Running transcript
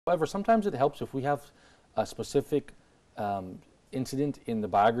However, sometimes it helps if we have a specific incident in the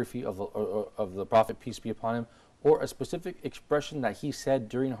biography of the Prophet, peace be upon him, or a specific expression that he said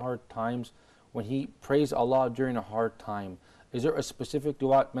during hard times when he praised Allah during a hard time. Is there a specific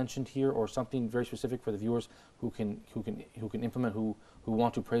dua mentioned here, or something very specific for the viewers who can implement, who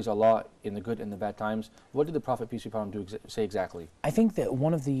want to praise Allah in the good and the bad times? What did the Prophet, peace be upon him, say exactly? I think that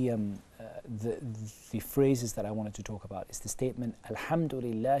one of the phrases that I wanted to talk about is the statement,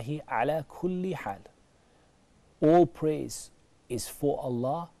 Alhamdulillahi ala kulli hal. All praise is for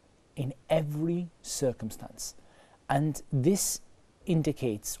Allah in every circumstance. And this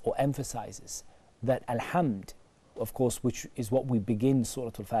indicates or emphasizes that Alhamd, of course, which is what we begin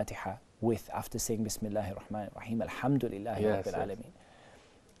Surah Al-Fatiha with after saying Bismillahir Rahmanir Rahim, Alhamdulillahi Rabbil Alameen,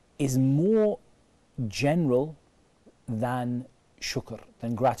 is more general than shukr,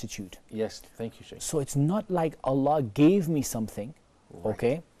 than gratitude. Yes, thank you, Shaykh. So it's not like Allah gave me something,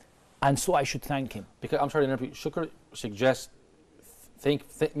 okay, and so I should thank Him. Because I'm sorry to interrupt you. Shukr suggests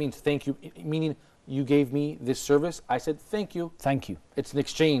means thank you, meaning you gave me this service. I said thank you. Thank you. It's an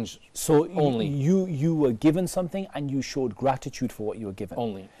exchange. So only you were given something and you showed gratitude for what you were given.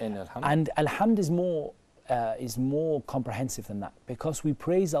 Only. And alhamd. And alhamd is more comprehensive than that, because we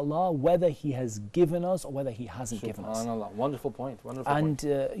praise Allah whether He has given us or whether He hasn't given us. SubhanAllah. Wonderful point. Wonderful and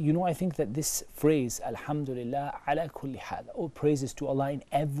point. You know, I think that this phrase, Alhamdulillah ala kulli hal, all praises to Allah in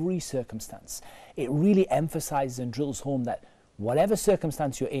every circumstance, it really emphasizes and drills home that whatever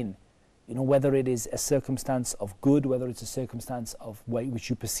circumstance you're in, you know, whether it is a circumstance of good, whether it's a circumstance of which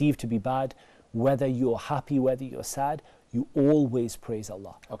you perceive to be bad, whether you're happy, whether you're sad, you always praise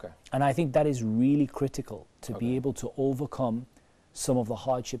Allah. Okay. And I think that is really critical to be able to overcome some of the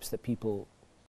hardships that people